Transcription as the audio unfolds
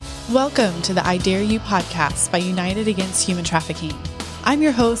Welcome to the I Dare You podcast by United Against Human Trafficking. I'm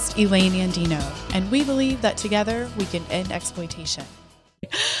your host, Elaine Andino, and we believe that together we can end exploitation.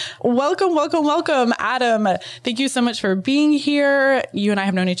 Welcome, Adam. Thank you so much for being here. You and I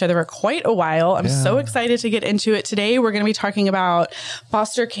have known each other for quite a while. I'm so excited to get into it today. We're going to be talking about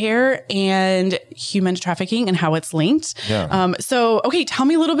foster care and human trafficking and how it's linked. Okay, tell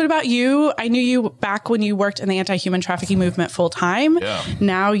me a little bit about you. I knew you back when you worked in the anti-human trafficking movement full time.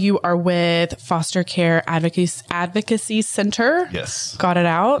 Now you are with Foster Care Advocacy Center. Yes. Got it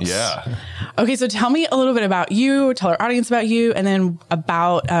out? Yeah. Okay, so tell me a little bit about you, tell our audience about you, and then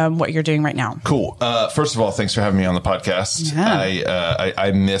about what you're doing right now. Cool. First of all, thanks for having me on the podcast.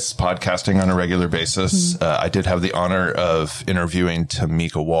 I miss podcasting on a regular basis. I did have the honor of interviewing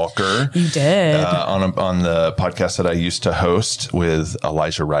Tamika Walker. You did. On the podcast that I used to host with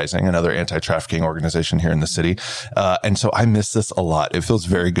Elijah Rising, another anti-trafficking organization here in the city. And so I miss this a lot. It feels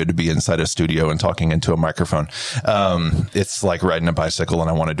very good to be inside a studio and talking into a microphone. It's like riding a bicycle and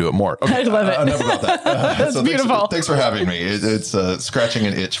I want to do it more. Okay, I love it. Enough about that. That's beautiful. Thanks for having me. It's scratching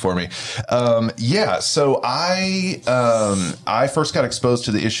an itch for me. So I first got exposed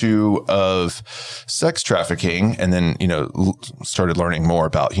to the issue of sex trafficking and then, started learning more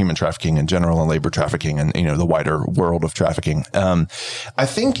about human trafficking in general and labor trafficking and, the wider world of trafficking. I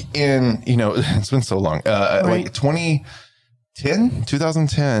think it's been so long, like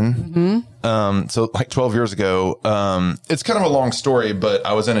 2010. So like 12 years ago, it's kind of a long story, but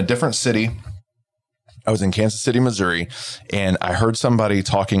I was in a different city. I was in Kansas City, Missouri, and I heard somebody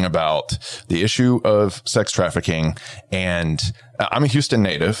talking about the issue of sex trafficking. And I'm a Houston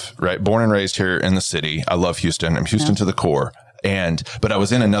native, right? Born and raised here in the city. I love Houston. I'm Houston to the core. But I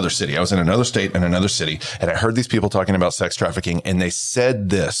was in another city. I was in another state and another city. And I heard these people talking about sex trafficking. And they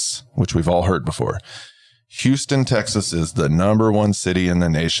said this, which we've all heard before. Houston, Texas is the number one city in the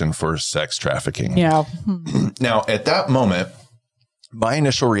nation for sex trafficking. Yeah. Now, at that moment, my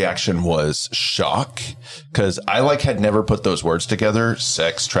initial reaction was shock because I had never put those words together.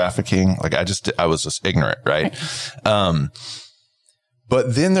 Sex trafficking. I was just ignorant. Right.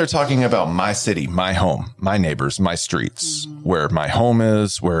 But then they're talking about my city, my home, my neighbors, my streets, where my home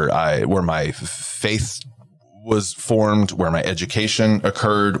is, where my faith was formed, where my education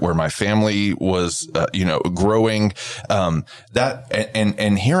occurred, where my family was, growing, and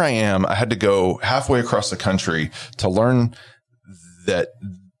here I am. I had to go halfway across the country to learn that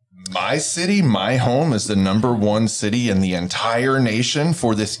my city, my home is the number one city in the entire nation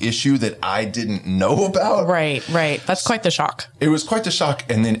for this issue that I didn't know about. Right. That's quite the shock. It was quite the shock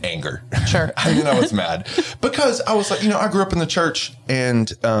and then anger. Sure. And then I was mad because I was like, I grew up in the church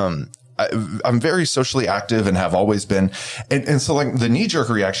and, I'm very socially active and have always been. And so the knee jerk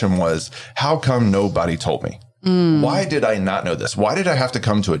reaction was, how come nobody told me? Why did I not know this? Why did I have to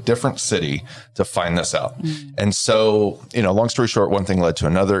come to a different city to find this out? And so, long story short, one thing led to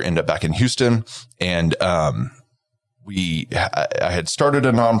another, ended up back in Houston. And, I had started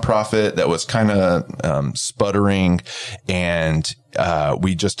a nonprofit that was kind of sputtering, and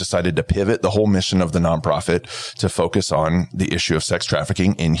we just decided to pivot the whole mission of the nonprofit to focus on the issue of sex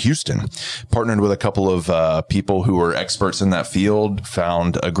trafficking in Houston. Partnered with a couple of people who were experts in that field,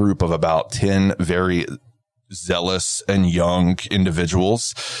 found a group of about 10 very zealous and young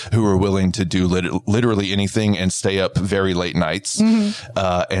individuals who were willing to do literally anything and stay up very late nights.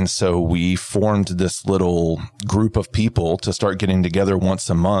 And so we formed this little group of people to start getting together once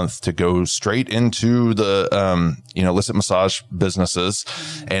a month to go straight into the, illicit massage businesses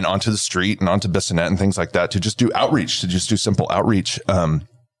and onto the street and onto Bissonnette and things like that to just do outreach, to just do simple outreach.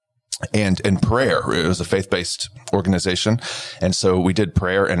 And prayer. It was a faith-based organization. And so we did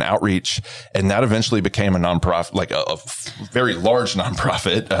prayer and outreach, and that eventually became a nonprofit, like a very large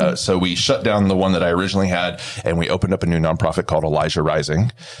nonprofit. So we shut down the one that I originally had, and we opened up a new nonprofit called Elijah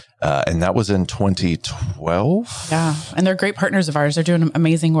Rising. And that was in 2012. Yeah. And they're great partners of ours. They're doing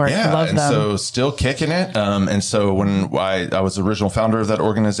amazing work. Yeah. I love them. So still kicking it. And so when I was the original founder of that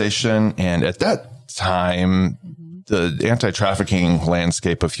organization, and at that time, the anti-trafficking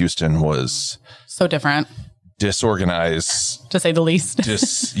landscape of Houston was so different, disorganized, to say the least,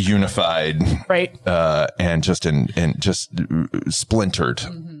 disunified, right? And just splintered.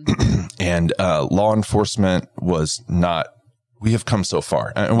 And law enforcement was not. We have come so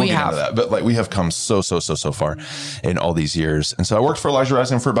far, and we'll get into that. But we have come so far in all these years. And so I worked for Elijah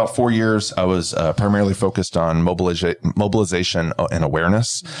Rising for about 4 years. I was primarily focused on mobilization and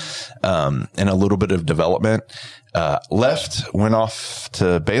awareness, and a little bit of development. Left, went off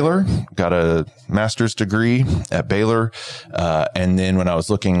to Baylor, got a master's degree at Baylor. And then when I was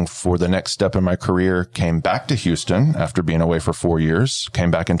looking for the next step in my career, came back to Houston after being away for 4 years,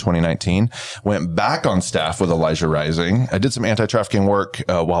 came back in 2019, went back on staff with Elijah Rising. I did some anti-trafficking work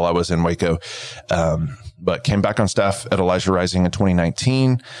while I was in Waco, but came back on staff at Elijah Rising in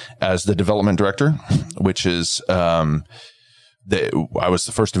 2019 as the development director, which is, I was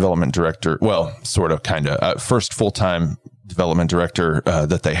the first development director. Well, sort of, kind of, first full-time development director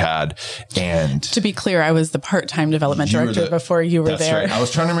that they had. And to be clear, I was the part-time development director before you were that's there. Right. I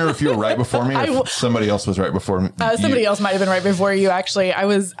was trying to remember if you were right before me or if somebody else was right before me. Somebody else might have been right before you. Actually,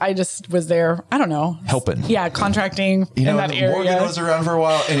 I just was there. I don't know. Helping. Yeah. Contracting in that area. Morgan was around for a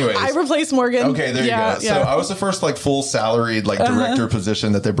while. Anyways. I replaced Morgan. Okay. There you go. So I was the first full salaried director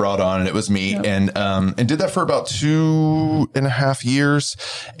position that they brought on, and it was me and did that for about 2.5 years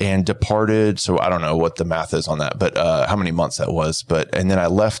and departed. So I don't know what the math is on that, but how many months that was, and then I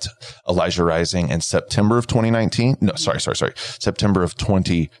left Elijah Rising in September of 2019. No, sorry. September of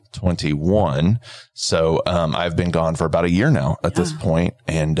 2021. So, I've been gone for about a year now at this point,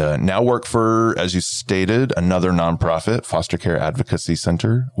 and, now work for, as you stated, another nonprofit, Foster Care Advocacy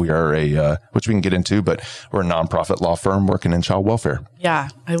Center. We are which we can get into, but we're a nonprofit law firm working in child welfare. Yeah.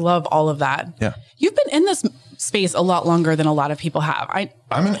 I love all of that. Yeah. You've been in this space a lot longer than a lot of people have. I'm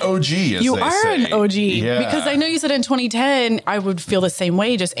an OG, you are an OG. Yeah. Because I know you said in 2010, I would feel the same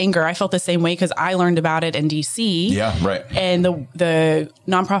way, just anger. I felt the same way because I learned about it in DC. Yeah, right. And the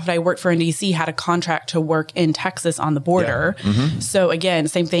nonprofit I worked for in DC had a contract to work in Texas on the border. Yeah. Mm-hmm. So again,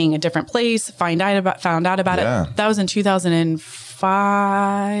 same thing, a different place, found out about it. That was in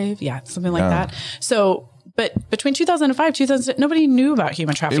 2005. Yeah, something like that. So, but between 2005, 2006, nobody knew about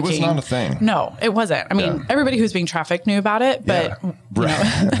human trafficking. It was not a thing. No, it wasn't. I mean, everybody who was being trafficked knew about it, but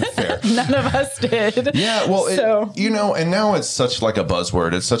Fair. None of us did. Yeah, well, and now it's such like a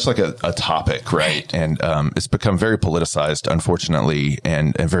buzzword. It's such like a topic, right? And it's become very politicized, unfortunately,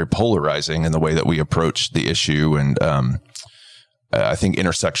 and very polarizing in the way that we approach the issue. And I think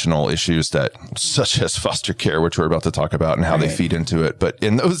intersectional issues such as foster care, which we're about to talk about, and how they feed into it. But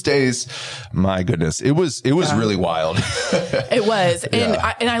in those days, my goodness, it was really wild. It was. And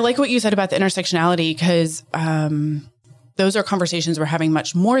I like what you said about the intersectionality, because those are conversations we're having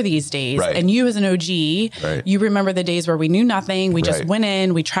much more these days. Right. And you as an OG, you remember the days where we knew nothing. We just went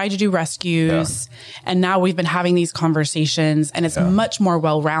in, we tried to do rescues. And now we've been having these conversations, and it's much more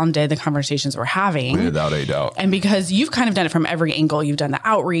well-rounded, the conversations we're having. Without a doubt. And because you've kind of done it from every angle. You've done the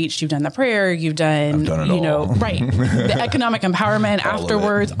outreach, you've done the prayer, you've done, the economic empowerment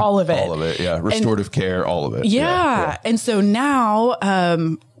afterwards, all of it. All of it, yeah. Restorative care, all of it. Yeah. And so now,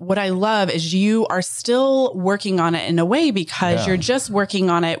 what I love is you are still working on it in a way, because you're just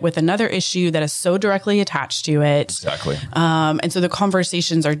working on it with another issue that is so directly attached to it. Exactly. And so the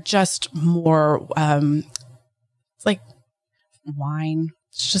conversations are just more, it's like wine.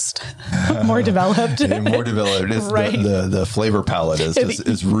 It's just more developed. More developed. It's the flavor palette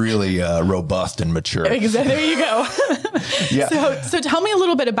is really robust and mature. Exactly. There you go. So tell me a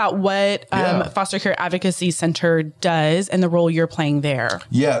little bit about what Foster Care Advocacy Center does and the role you're playing there.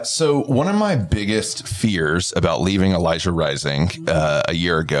 Yeah. So one of my biggest fears about leaving Elijah Rising a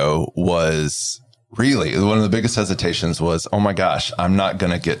year ago was, really, one of the biggest hesitations was, oh my gosh, I'm not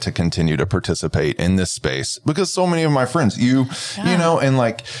going to get to continue to participate in this space because so many of my friends, you know, and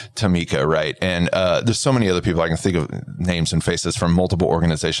like Tamika, right? And there's so many other people I can think of names and faces from multiple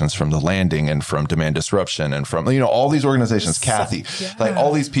organizations, from The Landing and from Demand Disruption and from, all these organizations, Kathy, like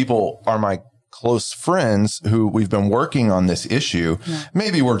all these people are my close friends who we've been working on this issue. Yeah.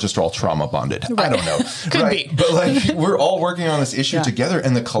 Maybe we're just all trauma bonded. Right. I don't know. Could be. But like we're all working on this issue together,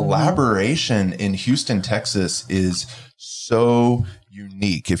 and the collaboration in Houston, Texas is so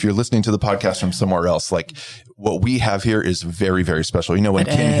unique. If you're listening to the podcast from somewhere else, like what we have here is very, very special. When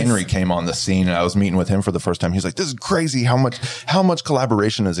Ken Henry came on the scene and I was meeting with him for the first time, he's like, this is crazy how much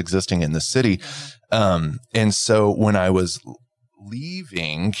collaboration is existing in the city. And so when I was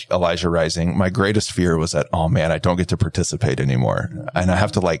leaving Elijah Rising, my greatest fear was that, oh man, I don't get to participate anymore. And I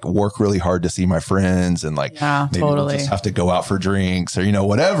have to like work really hard to see my friends, and like maybe we'll just have to go out for drinks or,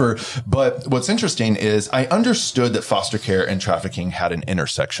 whatever. But what's interesting is I understood that foster care and trafficking had an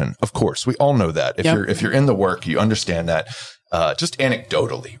intersection. Of course, we all know that. If you're in the work, you understand that. Just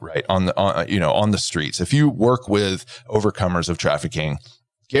anecdotally, right? On the streets, if you work with overcomers of trafficking,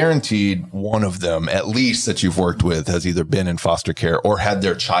 guaranteed one of them, at least that you've worked with, has either been in foster care or had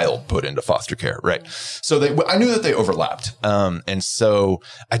their child put into foster care. Right. So I knew that they overlapped. And so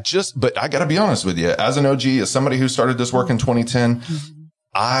but I got to be honest with you, as an OG, as somebody who started this work in 2010,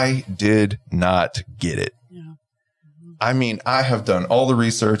 I did not get it. I mean, I have done all the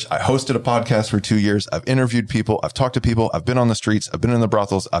research. I hosted a podcast for 2 years. I've interviewed people. I've talked to people. I've been on the streets. I've been in the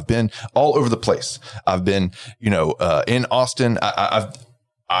brothels. I've been all over the place. I've been, in Austin.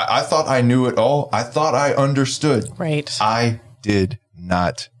 I thought I knew it all. I thought I understood. Right. I did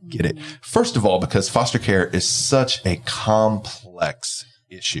not get it. First of all, because foster care is such a complex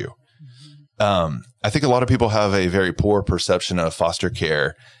issue. I think a lot of people have a very poor perception of foster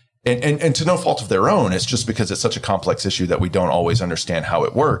care. And to no fault of their own, it's just because it's such a complex issue that we don't always understand how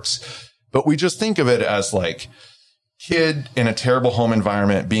it works. But we just think of it as like kid in a terrible home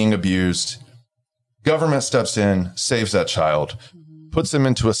environment being abused. Government steps in, saves that child, puts them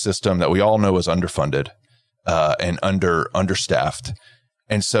into a system that we all know is underfunded and understaffed.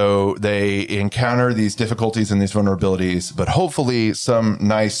 And so they encounter these difficulties and these vulnerabilities, but hopefully some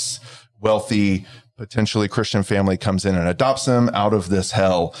nice, wealthy, potentially Christian family comes in and adopts them out of this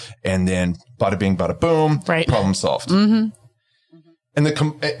hell, and then bada bing, bada boom, right. Problem solved. Mm-hmm.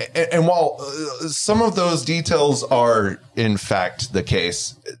 And while some of those details are in fact the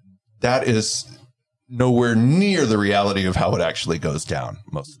case, that is nowhere near the reality of how it actually goes down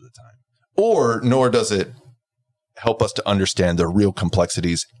most of the time, nor does it help us to understand the real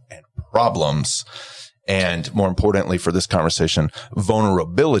complexities and problems, and more importantly for this conversation,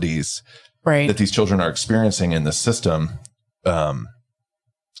 vulnerabilities that these children are experiencing in the system.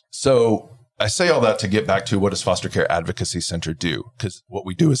 So I say all that to get back to what does Foster Care Advocacy Center do? Because what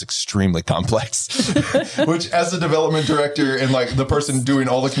we do is extremely complex, which as a development director and like the person doing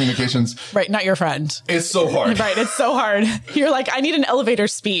all the communications. Right. Not your friend. It's so hard. Right. It's so hard. You're like, I need an elevator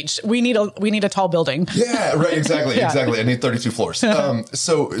speech. We need a tall building. Yeah, right. Exactly. Yeah. Exactly. I need 32 floors.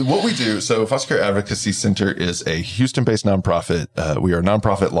 So what we do, Foster Care Advocacy Center is a Houston-based nonprofit. We are a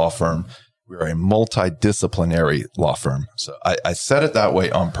nonprofit law firm. We're a multidisciplinary law firm. So I said it that way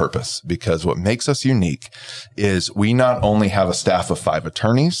on purpose because what makes us unique is we not only have a staff of 5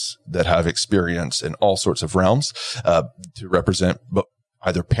 attorneys that have experience in all sorts of realms to represent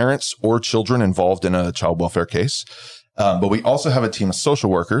either parents or children involved in a child welfare case, but we also have a team of social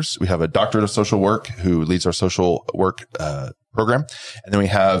workers. We have a doctorate of social work who leads our social work program. And then we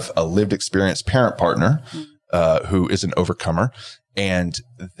have a lived experience parent partner who is an overcomer. And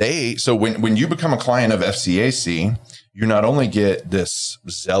so when you become a client of FCAC, you not only get this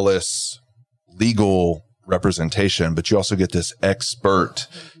zealous legal representation, but you also get this expert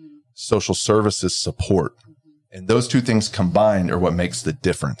social services support. And those two things combined are what makes the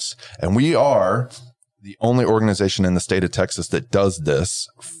difference. And we are the only organization in the state of Texas that does this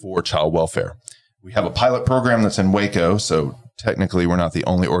for child welfare. We have a pilot program that's in Waco. So technically we're not the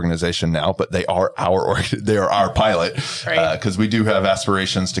only organization now, but they are our pilot because we do have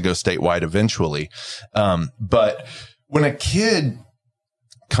aspirations to go statewide eventually. But when a kid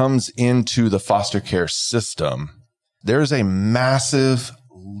comes into the foster care system, there's a massive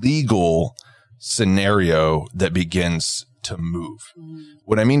legal scenario that begins to move.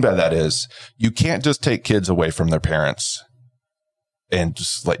 What I mean by that is you can't just take kids away from their parents and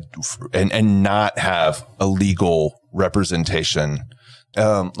just and not have a legal representation.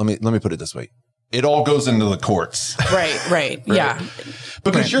 Let me put it this way. It all goes into the courts. Right. Yeah.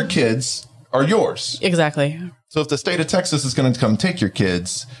 Because your kids are yours. Exactly. So if the state of Texas is going to come take your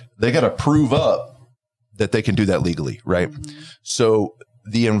kids, they got to prove up that they can do that legally. Right. Mm-hmm. So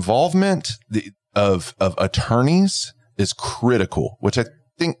the involvement of attorneys is critical, which I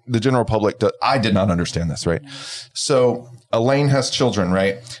think the general public I did not understand this. Right. So Elaine has children,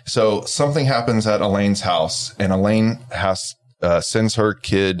 right? So something happens at Elaine's house and Elaine sends her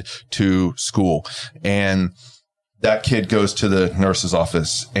kid to school, and that kid goes to the nurse's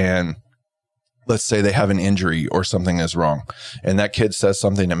office, and let's say they have an injury or something is wrong, and that kid says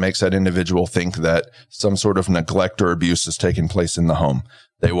something that makes that individual think that some sort of neglect or abuse is taking place in the home.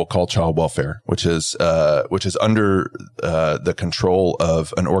 They will call child welfare, which is under the control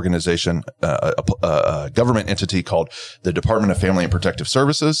of an organization, a government entity called the Department of Family and Protective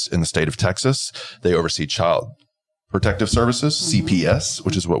Services in the state of Texas. They oversee Child Protective Services, CPS,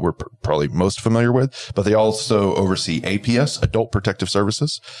 which is what we're probably most familiar with, but they also oversee APS, Adult Protective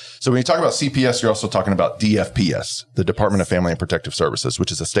Services. So when you talk about CPS, you're also talking about DFPS, the Department of Family and Protective Services,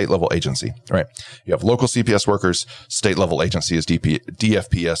 which is a state level agency, right? You have local CPS workers, state level agency is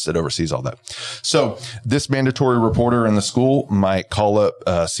DFPS that oversees all that. So this mandatory reporter in the school might call up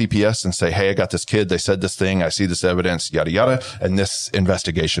CPS and say, hey, I got this kid. They said this thing. I see this evidence, yada, yada. And this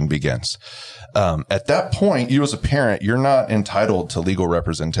investigation begins. At that point, you as a parent parent, you're not entitled to legal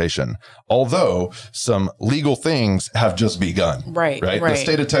representation, although some legal things have just begun. Right. The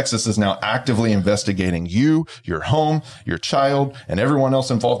state of Texas is now actively investigating you, your home, your child, and everyone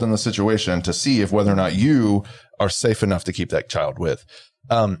else involved in the situation to see if whether or not you are safe enough to keep that child with.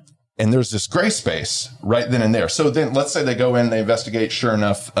 And there's this gray space right then and there. So then let's say they go in, they investigate. Sure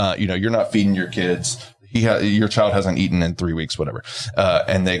enough, you're not feeding your kids. Your child hasn't eaten in 3 weeks, whatever.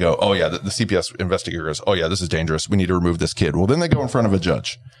 And they go, oh yeah, the CPS investigator goes, oh yeah, this is dangerous. We need to remove this kid. Well, then they go in front of a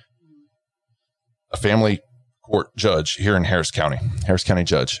judge, a family court judge here in Harris County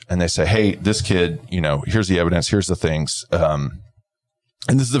judge. And they say, hey, this kid, here's the evidence. Here's the things.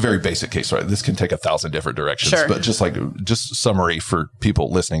 And this is a very basic case, right? This can take 1,000 different directions, sure. But just summary for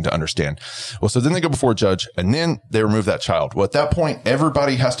people listening to understand. Well, so then they go before a judge and then they remove that child. Well, at that point,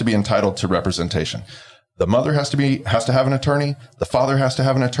 everybody has to be entitled to representation. The mother has to have an attorney. The father has to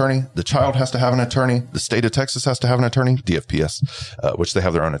have an attorney. The child has to have an attorney. The state of Texas has to have an attorney, DFPS, which they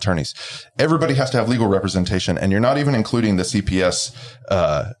have their own attorneys. Everybody has to have legal representation. And you're not even including the CPS,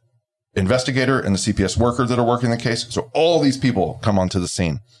 investigator and the CPS worker that are working the case. So all these people come onto the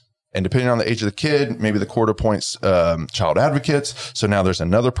scene. And depending on the age of the kid, maybe the court appoints child advocates. So now there's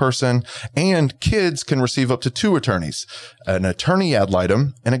another person. And kids can receive up to 2 attorneys, an attorney ad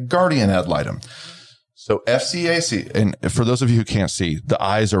litem and a guardian ad litem. So FCAC, and for those of you who can't see, the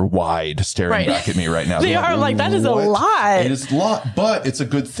eyes are wide staring back at me right now. They are like, that is a lot. It is a lot, but it's a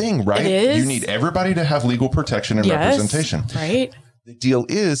good thing, right? It is. You need everybody to have legal protection and representation. Right. The deal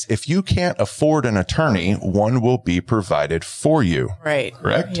is, if you can't afford an attorney, one will be provided for you. Right.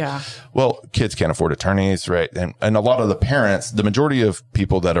 Correct? Yeah. Well, kids can't afford attorneys, right? And a lot of the parents, the majority of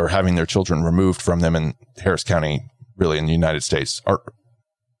people that are having their children removed from them in Harris County, really in the United States, are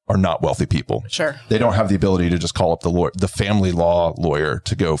not wealthy people. Sure. They don't have the ability to just call up the family law lawyer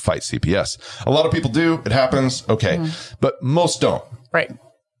to go fight CPS. A lot of people do. It happens. Okay. Mm-hmm. But most don't. Right.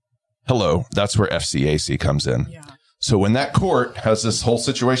 Hello. That's where FCAC comes in. Yeah. So when that court has this whole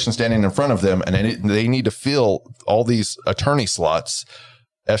situation standing in front of them and they need to fill all these attorney slots,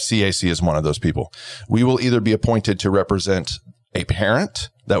 FCAC is one of those people. We will either be appointed to represent a parent,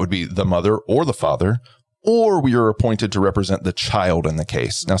 that would be the mother or the father, or we are appointed to represent the child in the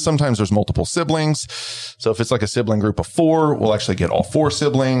case. Now, sometimes there's multiple siblings. So if it's like a sibling group of 4, we'll actually get all 4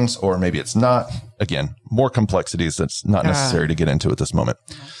 siblings, or maybe it's not. Again, more complexities that's not necessary to get into at this moment.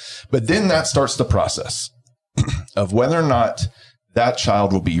 But then that starts the process of whether or not that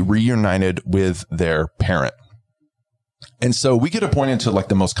child will be reunited with their parent. And so we get appointed to like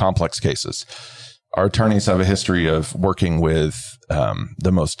the most complex cases. Our attorneys have a history of working with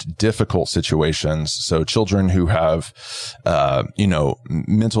the most difficult situations. So children who have,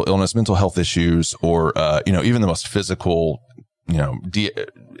 mental illness, mental health issues, or, even the most physical,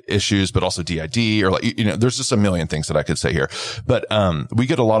 issues, but also DID, or there's just a million things that I could say here. But we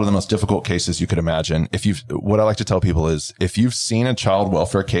get a lot of the most difficult cases you could imagine. What I like to tell people is, if you've seen a child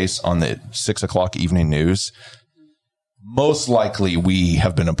welfare case on the 6:00 evening news, most likely we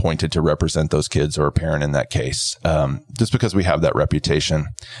have been appointed to represent those kids or a parent in that case, just because we have that reputation.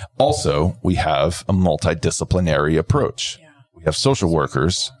 Also, we have a multidisciplinary approach. Yeah. We have social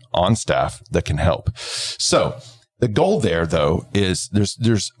workers on staff that can help. So the goal there, though, is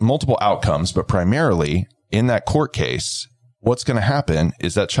there's multiple outcomes, but primarily in that court case, what's going to happen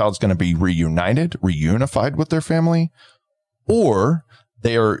is that child's going to be reunified with their family, or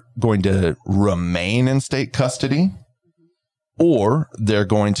they are going to remain in state custody, or they're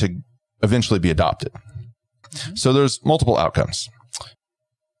going to eventually be adopted. So there's multiple outcomes.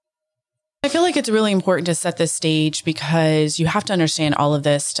 I feel like it's really important to set this stage, because you have to understand all of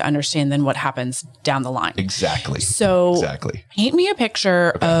this to understand then what happens down the line. Exactly. So paint me a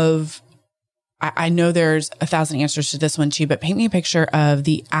picture of, I know there's 1,000 answers to this one too, but paint me a picture of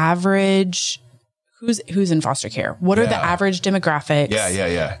the average, who's in foster care. What are the average demographics?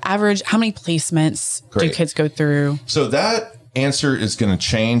 Yeah. Average, how many placements do kids go through? So that answer is going to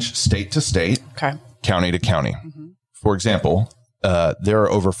change state to state, county to county. Mm-hmm. For example, there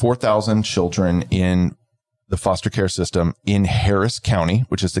are over 4,000 children in the foster care system in Harris County,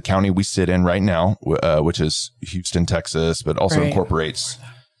 which is the county we sit in right now, which is Houston, Texas, but also incorporates.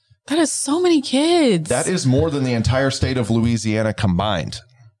 That is so many kids. That is more than the entire state of Louisiana combined.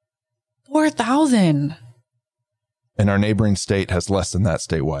 4,000. And our neighboring state has less than that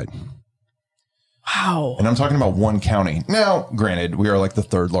statewide. Wow. And I'm talking about one county. Now, granted, we are like the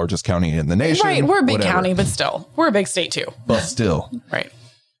 3rd largest county in the nation. Right. We're a big county, but still, we're a big state too. But still. Right.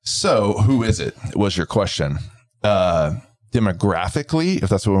 So who is it? Was your question. Demographically, if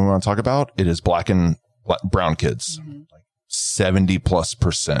that's what we want to talk about, it is black and brown kids. Mm-hmm.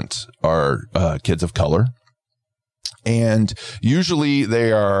 70+% are kids of color. And usually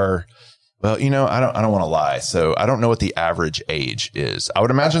they are, well, I don't want to lie. So I don't know what the average age is. I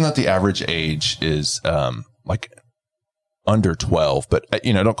would imagine that the average age is like under 12, but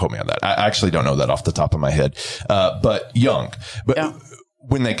don't quote me on that. I actually don't know that off the top of my head, but young. But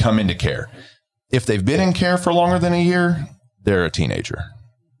when they come into care, if they've been in care for longer than a year, they're a teenager.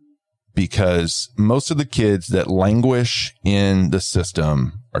 Because most of the kids that languish in the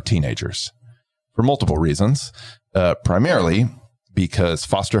system are teenagers for multiple reasons. Primarily because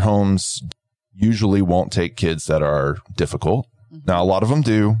foster homes usually won't take kids that are difficult. Now, a lot of them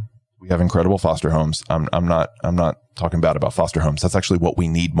do. We have incredible foster homes. I'm not talking bad about foster homes. That's actually what we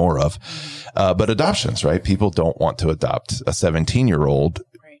need more of. But adoptions, right? People don't want to adopt a 17-year-old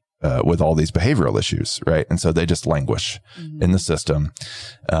with all these behavioral issues, right? And so they just languish in the system.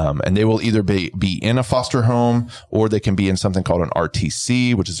 And they will either be in a foster home, or they can be in something called an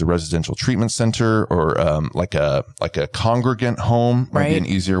RTC, which is a residential treatment center, or like a congregant home, might be an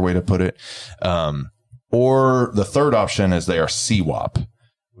easier way to put it. Or the third option is they are CWAP,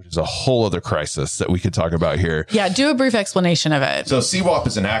 which is a whole other crisis that we could talk about here. Yeah, do a brief explanation of it. So CWAP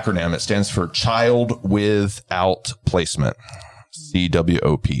is an acronym. It stands for Child Without Placement.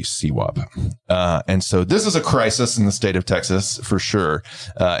 CWOP, CWAP. And so this is a crisis in the state of Texas for sure.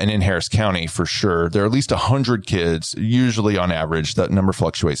 And in Harris County for sure. There are at least 100 kids, usually on average. That number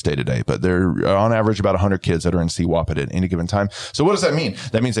fluctuates day to day, but there are on average about 100 kids that are in CWAP at any given time. So what does that mean?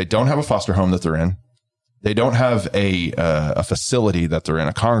 That means they don't have a foster home that they're in. They don't have a facility that they're in,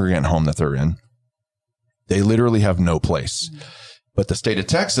 a congregant home that they're in. They literally have no place. But the state of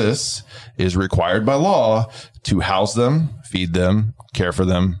Texas is required by law to house them, feed them, care for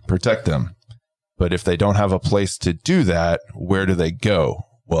them, protect them. But if they don't have a place to do that, where do they go?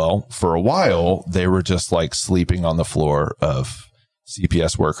 Well, for a while, they were just like sleeping on the floor of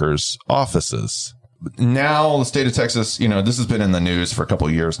CPS workers' offices. Now, the state of Texas, this has been in the news for a couple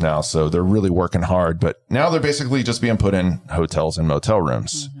of years now, so they're really working hard. But now they're basically just being put in hotels and motel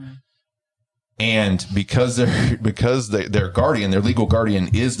rooms. And because their guardian, their legal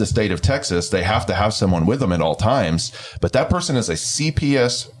guardian is the state of Texas, they have to have someone with them at all times. But that person is a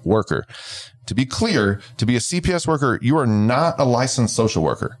CPS worker. To be clear, to be a CPS worker, you are not a licensed social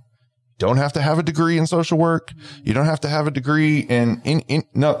worker. You don't have to have a degree in social work. You don't have to have a degree in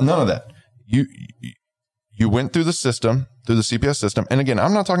none of that. You went through the system, through the CPS system. And again,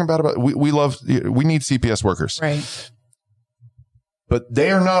 I'm not talking about we need CPS workers. Right. But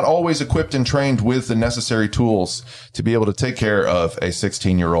they are not always equipped and trained with the necessary tools to be able to take care of a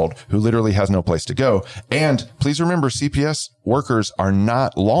 16-year-old who literally has no place to go. And please remember, CPS workers are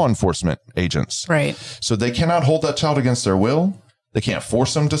not law enforcement agents. Right. So they cannot hold that child against their will. They can't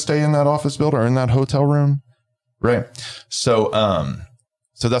force them to stay in that office building or in that hotel room. Right. So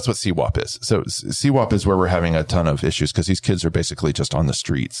that's what CWAP is. So CWAP is where we're having a ton of issues because these kids are basically just on the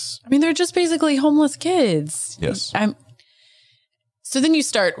streets. I mean, they're just basically homeless kids. Yes. So then you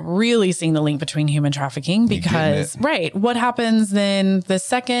start really seeing the link between human trafficking because, what happens then the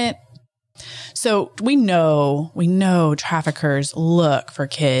second? So we know traffickers look for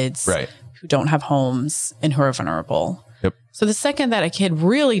kids who don't have homes and who are vulnerable. Yep. So the second that a kid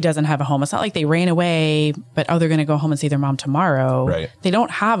really doesn't have a home, it's not like they ran away, but they're going to go home and see their mom tomorrow. Right. They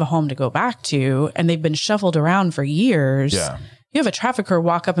don't have a home to go back to, and they've been shuffled around for years. Yeah. You have a trafficker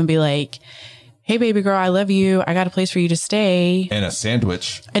walk up and be like, "Hey, baby girl, I love you. I got a place for you to stay." And a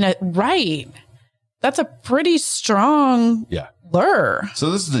sandwich. Right. That's a pretty strong lure.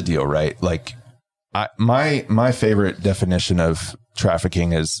 So this is the deal, right? Like my favorite definition of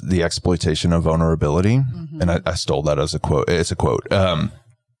trafficking is the exploitation of vulnerability. Mm-hmm. And I stole that as a quote. It's a quote.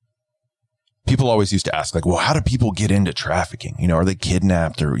 People always used to ask like, well, how do people get into trafficking? Are they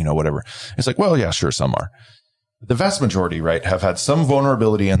kidnapped or, whatever? It's like, well, yeah, sure. Some are. The vast majority, right, have had some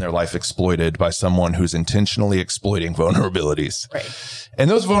vulnerability in their life exploited by someone who's intentionally exploiting vulnerabilities. Right. And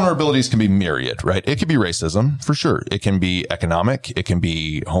those vulnerabilities can be myriad, right? It can be racism, for sure. It can be economic. It can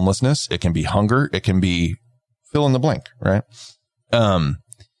be homelessness. It can be hunger. It can be fill in the blank, right? And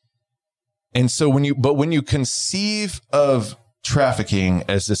so when you conceive of trafficking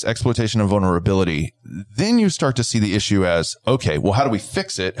as this exploitation of vulnerability, then you start to see the issue as, okay, well, how do we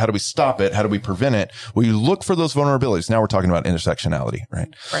fix it? How do we stop it? How do we prevent it? Well, you look for those vulnerabilities. Now we're talking about intersectionality, right?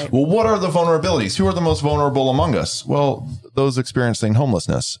 Well, what are the vulnerabilities? Who are the most vulnerable among us? Well, those experiencing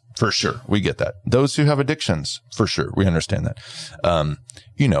homelessness, for sure. We get that. Those who have addictions, for sure. We understand that. The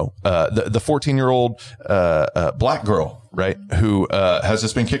 14-year-old black girl, right, who has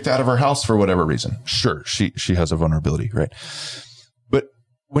just been kicked out of her house for whatever reason. Sure, she has a vulnerability, right? But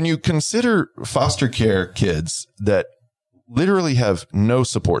when you consider foster care kids that literally have no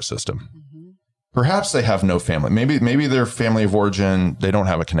support system, Perhaps they have no family. Maybe their family of origin, they don't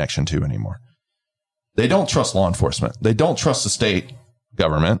have a connection to anymore. They don't trust law enforcement. They don't trust the state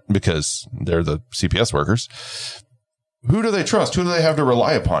government because they're the CPS workers. Who do they trust? Who do they have to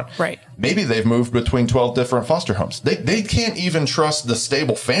rely upon? Right. Maybe they've moved between 12 different foster homes. They can't even trust the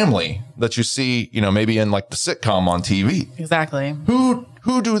stable family that you see, maybe in like the sitcom on TV. Exactly.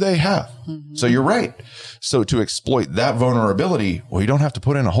 Who do they have? Mm-hmm. So you're right. So to exploit that vulnerability, well, you don't have to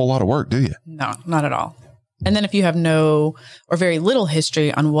put in a whole lot of work, do you? No, not at all. And then if you have no or very little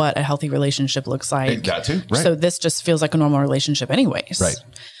history on what a healthy relationship looks like. Got to, right. So this just feels like a normal relationship anyways. Right.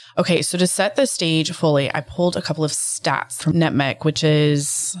 Okay, so to set the stage fully, I pulled a couple of stats from NETMEC, which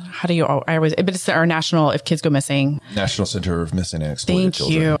is, but it's our national, if kids go missing. National Center of Missing and Exploited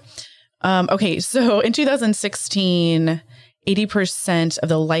Children. Thank you. Okay, so in 2016, 80% of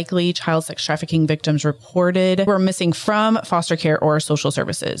the likely child sex trafficking victims reported were missing from foster care or social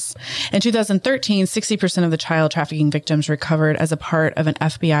services. In 2013, 60% of the child trafficking victims recovered as a part of an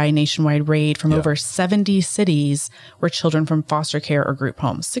FBI nationwide raid from over 70 cities where children from foster care or group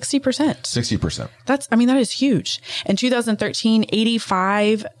homes. 60%. 60%. That is huge. In 2013,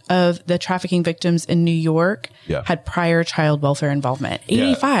 85 of the trafficking victims in New York had prior child welfare involvement.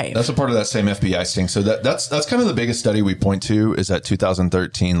 85. Yeah, that's a part of that same FBI sting. So that's kind of the biggest study we point to is that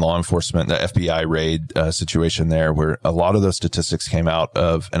 2013 law enforcement, the FBI raid situation there, where a lot of those statistics came out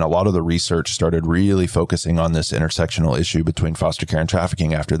of, and a lot of the research started really focusing on this intersectional issue between foster care and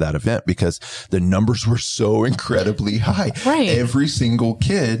trafficking after that event, because the numbers were so incredibly high. Right. Every single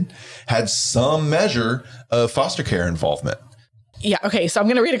kid had some measure of foster care involvement. Yeah. Okay. So I'm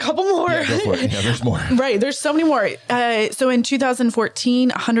going to read a couple more. Yeah, go for it. Yeah, there's more. Right. There's so many more. So in 2014,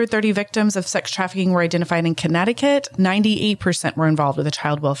 130 victims of sex trafficking were identified in Connecticut. 98% were involved with the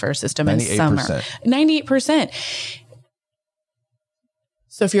child welfare system in summer. 98%.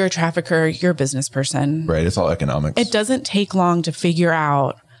 So if you're a trafficker, you're a business person. Right. It's all economics. It doesn't take long to figure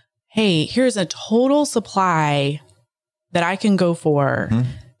out, hey, here's a total supply that I can go for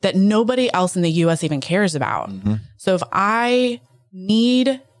that nobody else in the U.S. even cares about. Mm-hmm. So if I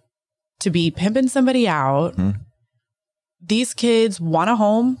need to be pimping somebody out, these kids want a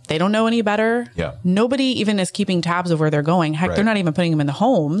home. They don't know any better. Yeah. Nobody even is keeping tabs of where they're going. Heck, they're not even putting them in the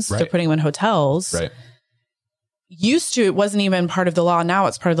homes. They're putting them in hotels. Right. Used to, it wasn't even part of the law. Now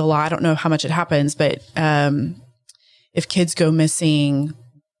it's part of the law. I don't know how much it happens, but if kids go missing,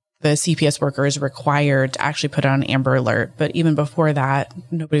 the CPS worker is required to actually put on an Amber Alert. But even before that,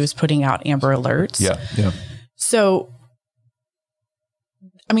 nobody was putting out Amber Alerts. Yeah. Yeah. So,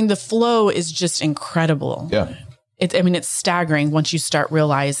 the flow is just incredible. Yeah. It's staggering once you start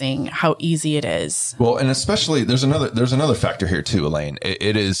realizing how easy it is. Well, and especially there's another factor here too, Elaine.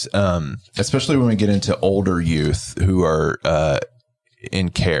 It is, especially when we get into older youth who are, in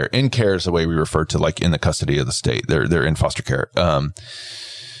care. In care is the way we refer to, like, in the custody of the state. They're in foster care.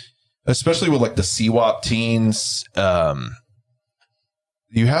 Especially with like the CWAP teens,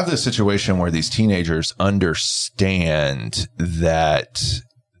 you have this situation where these teenagers understand that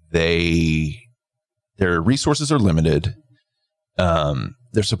their resources are limited.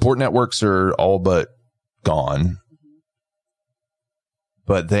 Their support networks are all but gone,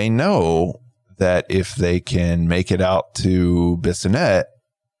 but they know that if they can make it out to Bissonnette,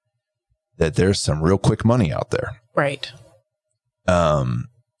 that there's some real quick money out there. Right.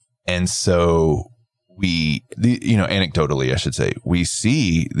 And so anecdotally, I should say, we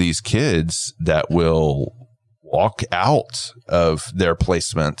see these kids that will walk out of their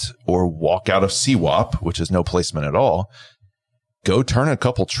placement or walk out of CWAP, which is no placement at all, go turn a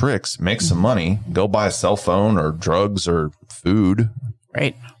couple tricks, make some money, go buy a cell phone or drugs or food.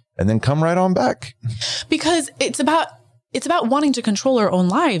 Right. And then come right on back. Because it's about wanting to control our own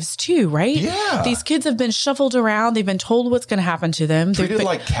lives too, right? Yeah. These kids have been shuffled around. They've been told what's going to happen to them. Treated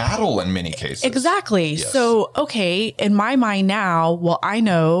like cattle in many cases. Exactly. Yes. So, okay, in my mind now, well, I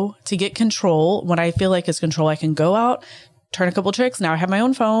know to get control, when I feel like it's control, I can go out, turn a couple tricks. Now I have my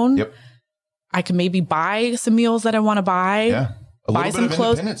own phone. Yep. I can maybe buy some meals that I want to buy. Yeah. Buy some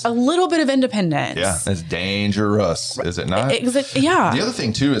clothes, a little bit of independence. Yeah, it's dangerous, is it not? Yeah. The other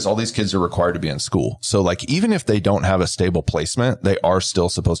thing too is all these kids are required to be in school. So like, even if they don't have a stable placement, they are still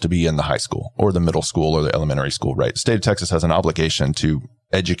supposed to be in the high school or the middle school or the elementary school, right? The state of Texas has an obligation to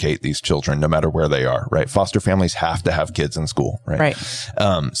educate these children no matter where they are, right? Foster families have to have kids in school, right? Right.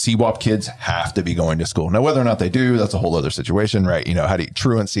 CWAP kids have to be going to school. Now, whether or not they do, that's a whole other situation, right?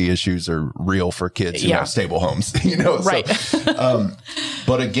 Truancy issues are real for kids who have stable homes, Right. So,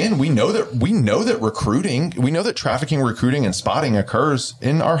 but again, we know that trafficking, recruiting, and spotting occurs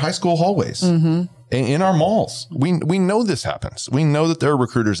in our high school hallways. Mm-hmm. in our malls. We know this happens. We know that there are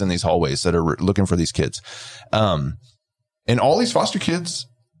recruiters in these hallways that are looking for these kids. And all these foster kids,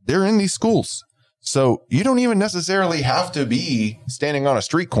 they're in these schools. So you don't even necessarily have to be standing on a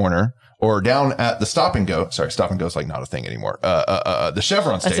street corner or down at the Stop and Go. Sorry, Stop and Go is like not a thing anymore. The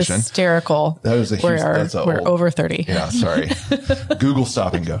Chevron That's station. Hysterical. That was a huge. We're over 30. Yeah, sorry. Google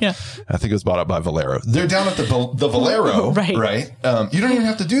Stop and Go. Yeah. I think it was bought up by Valero. They're down at the Valero, right? You don't even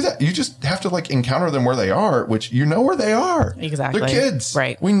have to do that. You just have to like encounter them where they are, which you know where they are. Exactly. They're kids,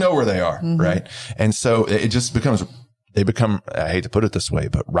 right? We know where they are, right? And so it just becomes. They become. I hate to put it this way,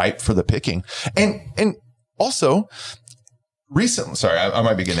 but ripe for the picking, and also. Recently, sorry, I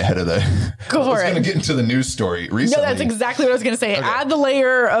might be getting ahead of the. Go for it. I was going to get into the news story recently. No, that's exactly what I was going to say. Okay. Add the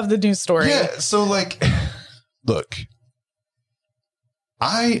layer of the news story. Yeah. So, like, look,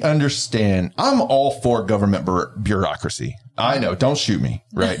 I understand. I'm all for government bureaucracy. I know. Don't shoot me,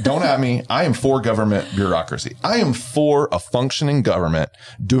 right? Don't at me. I am for government bureaucracy. I am for a functioning government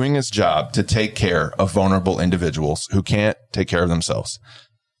doing its job to take care of vulnerable individuals who can't take care of themselves.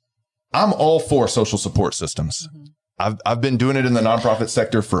 I'm all for social support systems. Mm-hmm. I've been doing it in the nonprofit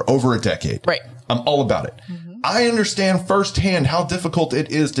sector for over a decade. Right. I'm all about it. Mm-hmm. I understand firsthand how difficult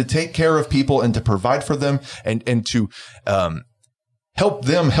it is to take care of people and to provide for them and to help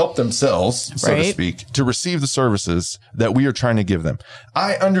them help themselves, so to speak, to receive the services that we are trying to give them.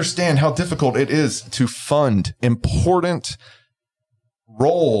 I understand how difficult it is to fund important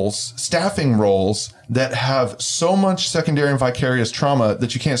roles, staffing roles that have so much secondary and vicarious trauma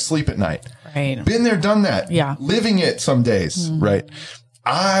that you can't sleep at night. Right. Been there, done that. Yeah. Living it some days. Mm-hmm. Right.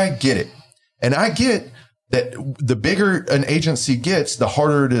 I get it. And I get that the bigger an agency gets, the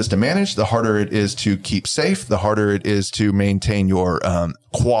harder it is to manage, the harder it is to keep safe, the harder it is to maintain your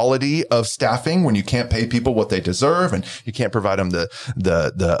quality of staffing when you can't pay people what they deserve and you can't provide them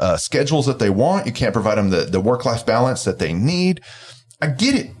the schedules that they want. You can't provide them the work-life balance that they need. I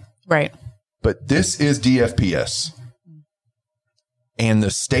get it. Right. But this is DFPS. And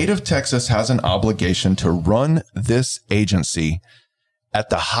the state of Texas has an obligation to run this agency at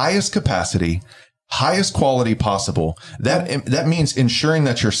the highest capacity, highest quality possible. That means ensuring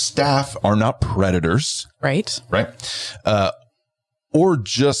that your staff are not predators. Right. Right. Or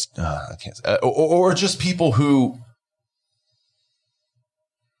just, or just people who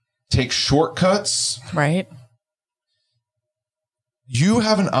take shortcuts. Right. You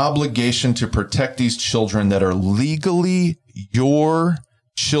have an obligation to protect these children that are legally your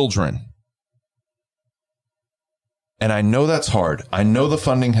children. And I know that's hard. I know the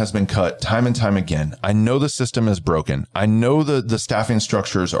funding has been cut time and time again. I know the system is broken. I know the staffing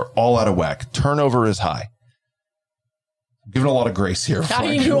structures are all out of whack. Turnover is high. I'm giving a lot of grace here. I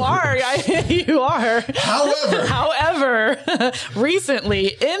mean, you are. You are. However, recently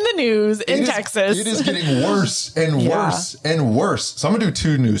in the news in Texas. It is getting worse and worse and worse. So I'm going to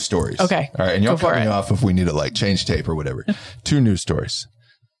do 2 news stories. Okay. All right. And y'all cut me off if we need to like change tape or whatever. 2 news stories.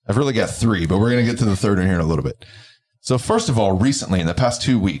 I've really got 3, but we're going to get to the 3rd one here in a little bit. So first of all, recently in the past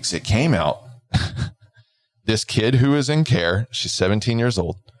 2 weeks, it came out. This kid who is in care, she's 17 years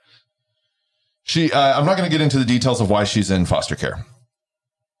old. I'm not going to get into the details of why she's in foster care.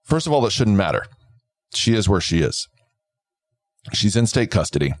 First of all, it shouldn't matter. She is where she is. She's in state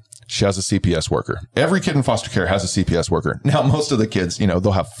custody. She has a CPS worker. Every kid in foster care has a CPS worker. Now, most of the kids,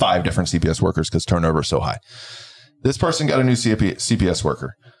 they'll have 5 different CPS workers because turnover is so high. This person got a new CPS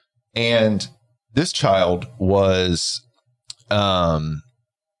worker. And this child was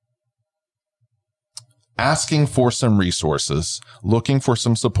asking for some resources, looking for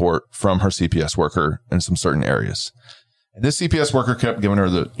some support from her CPS worker in some certain areas. And this CPS worker kept giving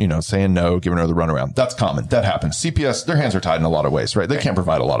her saying no, giving her the runaround. That's common. That happens. CPS, their hands are tied in a lot of ways, right? They can't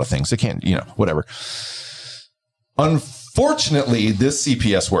provide a lot of things. They can't, whatever. Unfortunately, this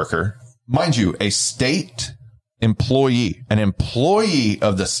CPS worker, mind you, a state employee, an employee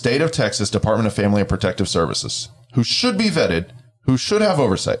of the state of Texas Department of Family and Protective Services, who should be vetted, who should have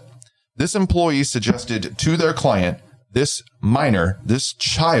oversight. This employee suggested to their client, this minor, this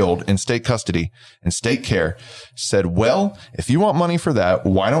child in state custody and state care, said, well, if you want money for that,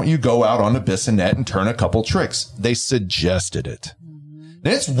 why don't you go out on a Bissonnet and turn a couple tricks? They suggested it.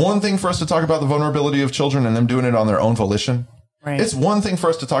 And it's one thing for us to talk about the vulnerability of children and them doing it on their own volition. Right. It's one thing for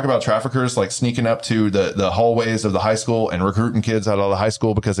us to talk about traffickers like sneaking up to the hallways of the high school and recruiting kids out of the high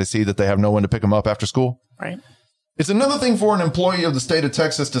school because they see that they have no one to pick them up after school. Right. It's another thing for an employee of the state of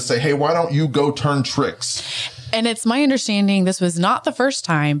Texas to say, hey, why don't you go turn tricks? And it's my understanding this was not the first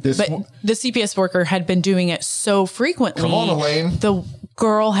time, but the CPS worker had been doing it so frequently. Come on, Elaine. The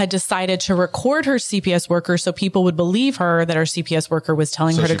girl had decided to record her CPS worker so people would believe her that her CPS worker was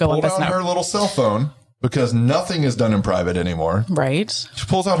telling her to go on this note. She pulled out her little cell phone because nothing is done in private anymore. Right. She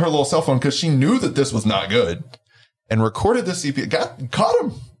pulls out her little cell phone because she knew that this was not good and recorded the CPS.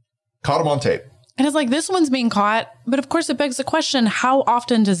 Caught him on tape. And it's like, this one's being caught. But of course, it begs the question, how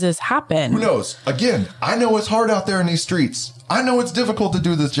often does this happen? Who knows? Again, I know it's hard out there in these streets. I know it's difficult to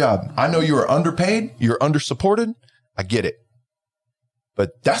do this job. I know you are underpaid. You're undersupported. I get it.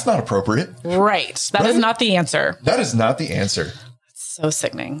 But that's not appropriate. Right. That is not the answer. That is not the answer. It's so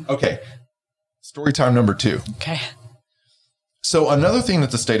sickening. Okay. Story time number 2. Okay. So another thing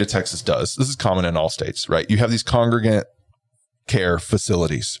that the state of Texas does, this is common in all states, right? You have these congregate care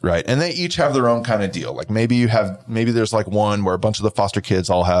facilities, right? And they each have their own kind of deal. Like maybe there's like one where a bunch of the foster kids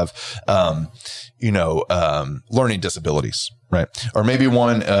all have, learning disabilities, right? Or maybe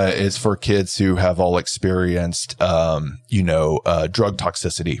one is for kids who have all experienced, drug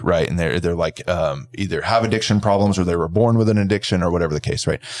toxicity, right? And they're like, either have addiction problems or they were born with an addiction or whatever the case,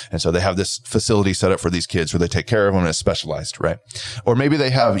 right? And so they have this facility set up for these kids where they take care of them and it's specialized, right? Or maybe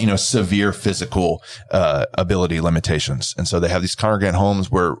they have, severe physical, ability limitations. And so they have these congregate homes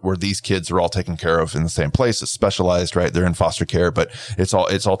where these kids are all taken care of in the same place. It's specialized, right? They're in foster care, but it's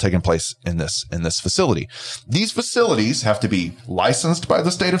all taking place in this facility. These facilities have to be licensed by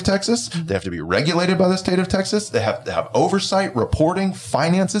the state of Texas. They have to be regulated by the state of Texas. They have to have oversight, reporting,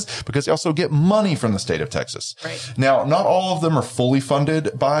 finances, because they also get money from the state of Texas. Right. Now, not all of them are fully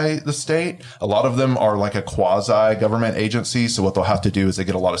funded by the state. A lot of them are like a quasi-government agency. So what they'll have to do is they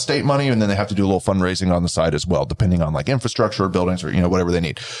get a lot of state money and then they have to do a little fundraising on the side as well, depending on like infrastructure or buildings or, whatever they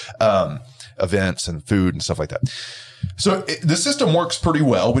need, events and food and stuff like that. So the system works pretty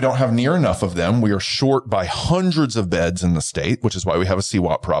well. We don't have near enough of them. We are short by hundreds of beds in the state, which is why we have a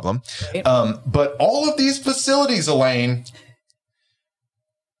CWAP problem. Right. But all of these facilities, Elaine,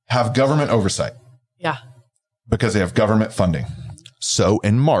 have government oversight. Yeah. Because they have government funding. So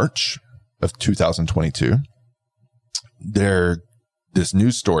in March of 2022, this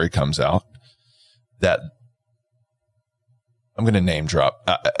news story comes out that I'm going to name drop.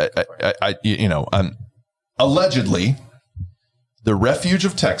 Allegedly, the Refuge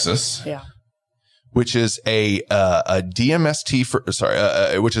of Texas, which is a DMST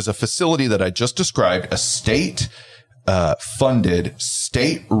which is a facility that I just described, a state funded,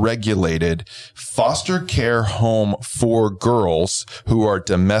 state regulated foster care home for girls who are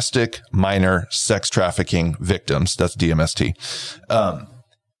domestic minor sex trafficking victims. That's DMST.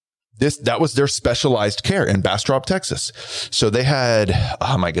 That was their specialized care in Bastrop, Texas. So they had,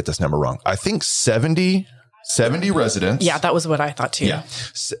 I might get this number wrong, I think 70 residents. Yeah, that was what I thought too. Yeah.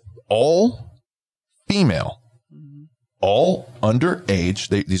 All female, all underage.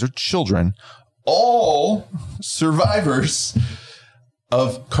 These are children, all survivors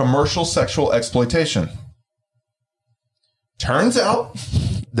of commercial sexual exploitation. Turns out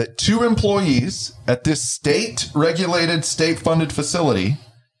that 2 employees at this state-regulated, state-funded facility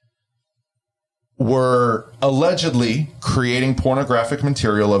were allegedly creating pornographic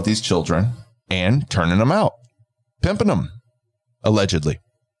material of these children and turning them out, pimping them, allegedly.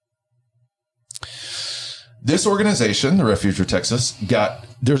 This organization, the Refuge of Texas, you can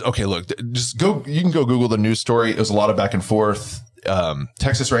go Google the news story. It was a lot of back and forth.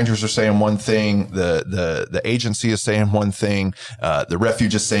 Texas Rangers are saying one thing. The agency is saying one thing. The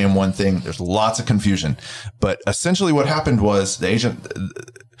refuge is saying one thing. There's lots of confusion, but even what happened was the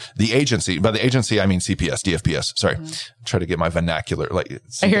agency, by the agency, I mean CPS, DFPS. Sorry. Try to get my vernacular.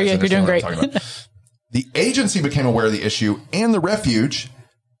 I hear you. You're doing great. The agency became aware of the issue and the refuge,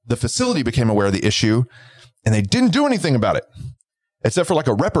 the facility became aware of the issue and they didn't do anything about it except for like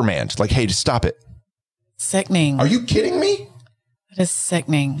a reprimand. Like, hey, just stop it. Sickening. Are you kidding me? That is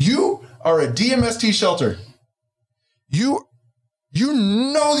sickening. You are a DMST shelter. You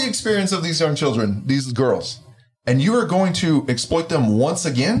know the experience of these young children, these girls, and you are going to exploit them once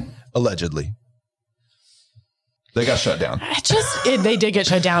again, allegedly. They got shut down. They did get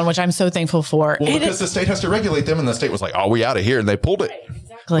shut down, which I'm so thankful for. Well, because the state has to regulate them, and the state was like, "Oh, we out of here," and they pulled it. Right,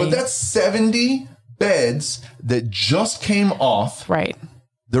 exactly. But that's 70 beds that just came off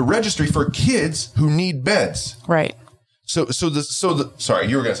the registry for kids who need beds. Right. So sorry,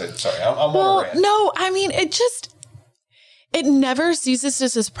 you were going to say, sorry, I'm well, no, I mean, it never ceases to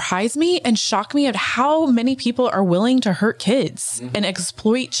surprise me and shock me at how many people are willing to hurt kids and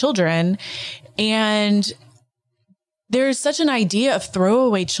exploit children. And there's such an idea of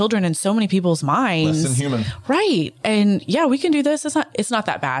throwaway children in so many people's minds. Less than human. Right. And yeah, we can do this. It's not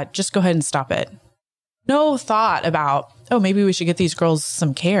that bad. Just go ahead and stop it. No thought about, maybe we should get these girls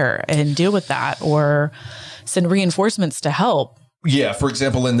some care and deal with that or send reinforcements to help. Yeah. For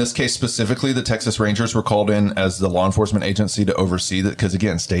example, in this case specifically, the Texas Rangers were called in as the law enforcement agency to oversee that because,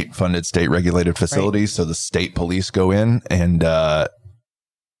 again, state funded, state regulated facilities. Right. So the state police go in and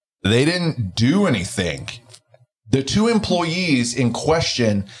they didn't do anything. The 2 employees in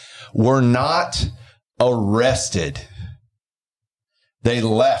question were not arrested. They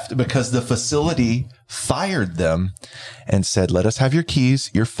left because the facility fired them and said, let us have your keys.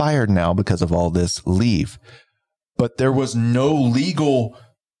 You're fired now because of all this. Leave. But there was no legal.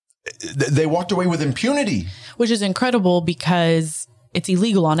 They walked away with impunity. Which is incredible because it's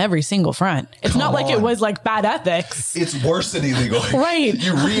illegal on every single front. It's not like it was like bad ethics. It's worse than illegal. Right.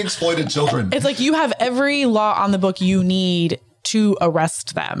 You re-exploited children. It's like you have every law on the book you need to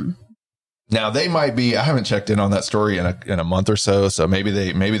arrest them. Now they might be. I haven't checked in on that story in a month or so. So maybe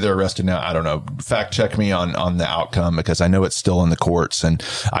they're arrested now. I don't know. Fact check me on the outcome because I know it's still in the courts, and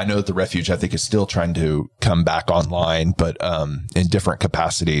I know that the refuge I think is still trying to come back online, but in different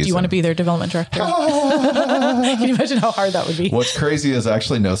capacities. Do you want to be their development director? Can you imagine how hard that would be? What's crazy is I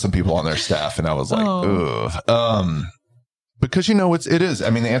actually know some people on their staff, and I was like, ugh. Because, it is.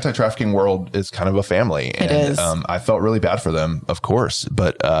 I mean, the anti-trafficking world is kind of a family. And, it is. I felt really bad for them, of course.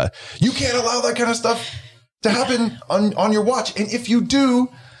 But you can't allow that kind of stuff to happen on your watch. And if you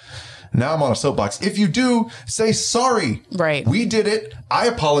do, now I'm on a soapbox. If you do, say sorry. Right. We did it. I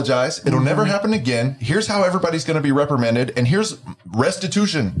apologize. It'll never happen again. Here's how everybody's going to be reprimanded. And here's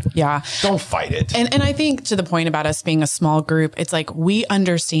restitution. Yeah. Don't fight it. And I think to the point about us being a small group, it's like we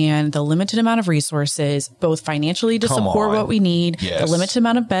understand the limited amount of resources, both financially to support what we need, the limited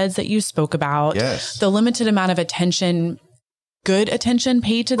amount of beds that you spoke about, the limited amount of attention, good attention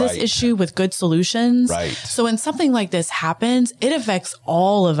paid to this issue with good solutions. Right. So when something like this happens, it affects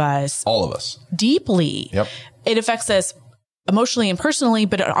all of us. All of us. Deeply. Yep. It affects us emotionally and personally,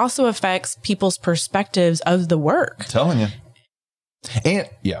 but it also affects people's perspectives of the work. I'm telling you. And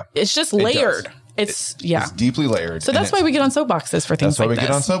it's just layered. It's deeply layered. So that's why we get on soapboxes for things like this. That's why we get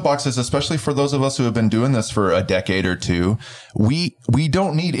on soapboxes, especially for those of us who have been doing this for a decade or two. We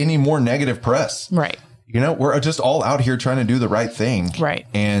don't need any more negative press. Right. We're just all out here trying to do the right thing. Right.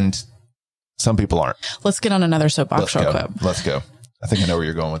 And some people aren't. Let's get on another soapbox real quick. Let's go. I think I know where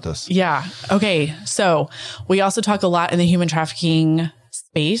you're going with this. Yeah. Okay. So we also talk a lot in the human trafficking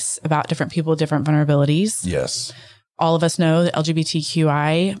space about different people, different vulnerabilities. Yes. All of us know the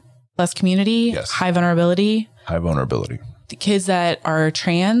LGBTQI plus community, high vulnerability. High vulnerability. The kids that are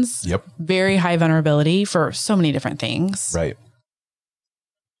trans, very high vulnerability for so many different things. Right.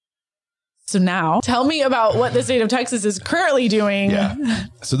 So now tell me about what the state of Texas is currently doing. Yeah.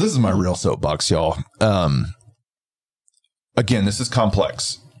 So this is my real soapbox, y'all. Again, this is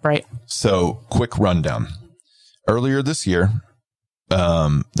complex. Right. So quick rundown. Earlier this year,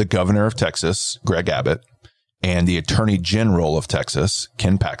 the governor of Texas, Greg Abbott, and the attorney general of Texas,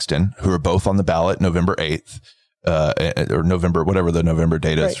 Ken Paxton, who are both on the ballot November 8th, or November, whatever the November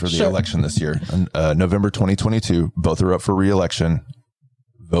date is for the election this year, November 2022, both are up for re-election.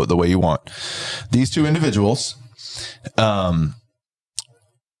 Vote the way you want. These two individuals, long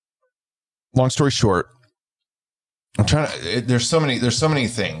story short, there's so many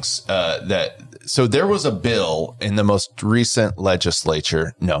things so there was a bill in the most recent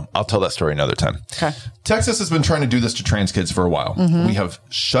legislature. No, I'll tell that story another time. Okay. Texas has been trying to do this to trans kids for a while. Mm-hmm. We have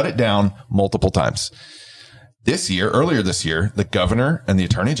shut it down multiple times. Earlier this year, the governor and the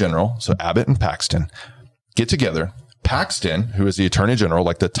attorney general, so Abbott and Paxton, get together. Paxton, who is the attorney general,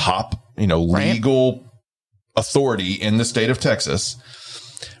 like the top, legal authority in the state of Texas,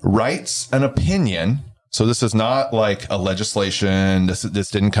 writes an opinion. So this is not like a legislation. This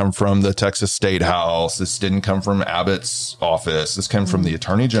didn't come from the Texas State House. This didn't come from Abbott's office. This came from the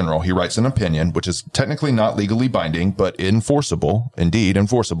attorney general. He writes an opinion, which is technically not legally binding, but enforceable,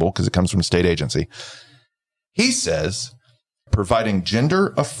 because it comes from a state agency. He says, providing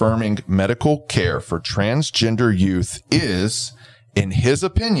gender-affirming medical care for transgender youth is, in his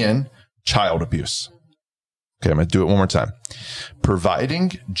opinion, child abuse. Okay, I'm going to do it one more time.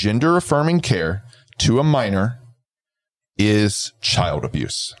 Providing gender-affirming care to a minor is child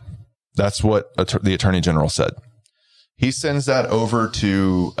abuse. That's what the attorney general said. He sends that over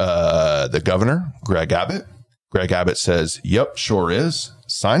to the governor, Greg Abbott. Greg Abbott says, yep, sure is.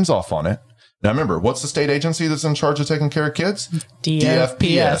 Signs off on it. Now, remember, what's the state agency that's in charge of taking care of kids?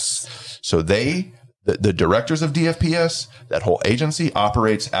 DFPS. So the directors of DFPS, that whole agency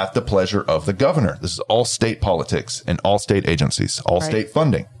operates at the pleasure of the governor. This is all state politics and all state agencies, all state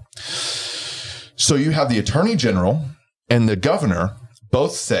funding. So you have the attorney general and the governor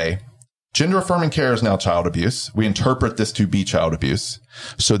both say, gender affirming care is now child abuse. We interpret this to be child abuse.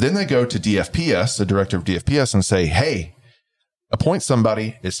 So then they go to DFPS, the director of DFPS, and say, hey, Appoint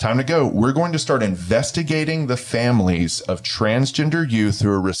somebody. It's time to go. We're going to start investigating the families of transgender youth who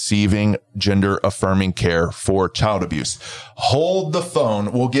are receiving gender affirming care for child abuse. Hold the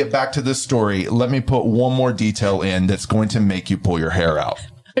phone. We'll get back to this story. Let me put one more detail in that's going to make you pull your hair out.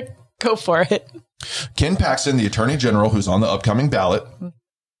 Go for it. Ken Paxton, the Attorney General, who's on the upcoming ballot,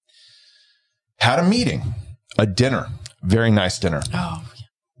 had a meeting, a dinner, very nice dinner,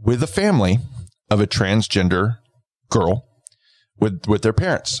 with a family of a transgender girl with their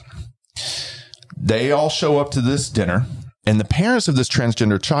parents. They all show up to this dinner, and the parents of this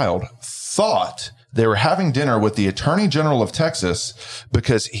transgender child thought they were having dinner with the Attorney General of Texas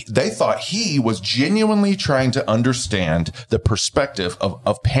because they thought he was genuinely trying to understand the perspective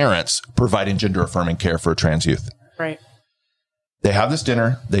of parents providing gender affirming care for trans youth. Right. They have this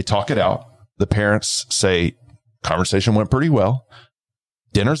dinner. They talk it out. The parents say, conversation went pretty well.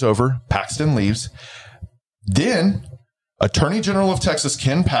 Dinner's over. Paxton leaves. Then Attorney General of Texas,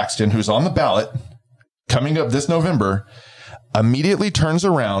 Ken Paxton, who's on the ballot coming up this November, immediately turns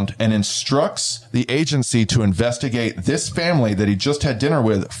around and instructs the agency to investigate this family that he just had dinner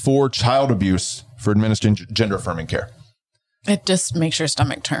with for child abuse for administering gender affirming care. It just makes your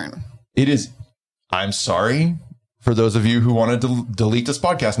stomach turn. It is. I'm sorry for those of you who want to delete this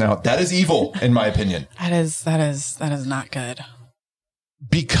podcast now. That is evil, in my opinion. That is not good.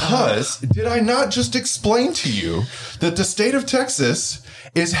 Because did I not just explain to you that the state of Texas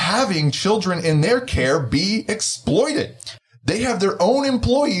is having children in their care be exploited? They have their own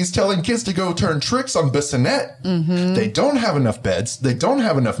employees telling kids to go turn tricks on Bissonnette. Mm-hmm. They don't have enough beds. They don't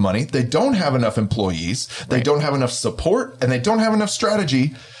have enough money. They don't have enough employees. They don't have enough support, and they don't have enough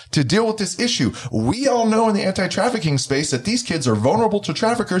strategy to deal with this issue. We all know in the anti-trafficking space that these kids are vulnerable to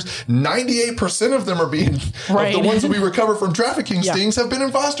traffickers. 98% of them are being, of the ones that we recover from trafficking stings have been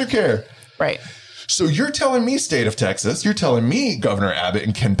in foster care. Right. So you're telling me, state of Texas, you're telling me, Governor Abbott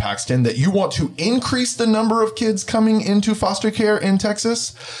and Ken Paxton, that you want to increase the number of kids coming into foster care in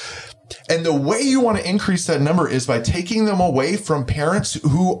Texas? And the way you want to increase that number is by taking them away from parents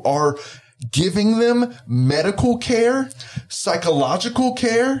who are giving them medical care, psychological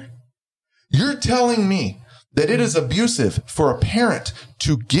care. You're telling me that it is abusive for a parent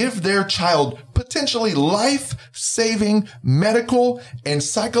to give their child potentially life-saving medical and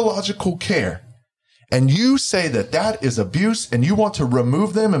psychological care. And you say that that is abuse and you want to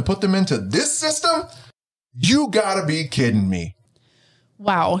remove them and put them into this system? You gotta be kidding me.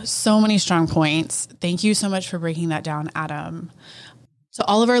 Wow. So many strong points. Thank you so much for breaking that down, Adam. So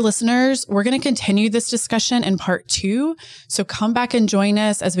all of our listeners, we're going to continue this discussion in part 2. So come back and join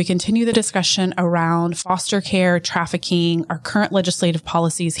us as we continue the discussion around foster care, trafficking, our current legislative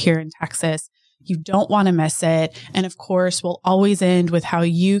policies here in Texas. You don't want to miss it. And of course, we'll always end with how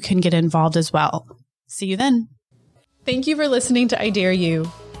you can get involved as well. See you then. Thank you for listening to I Dare You.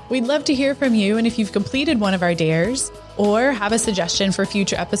 We'd love to hear from you. And if you've completed one of our dares or have a suggestion for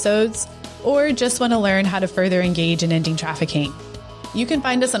future episodes, or just want to learn how to further engage in ending trafficking, you can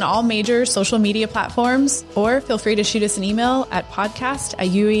find us on all major social media platforms, or feel free to shoot us an email at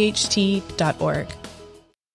podcast@uaht.org.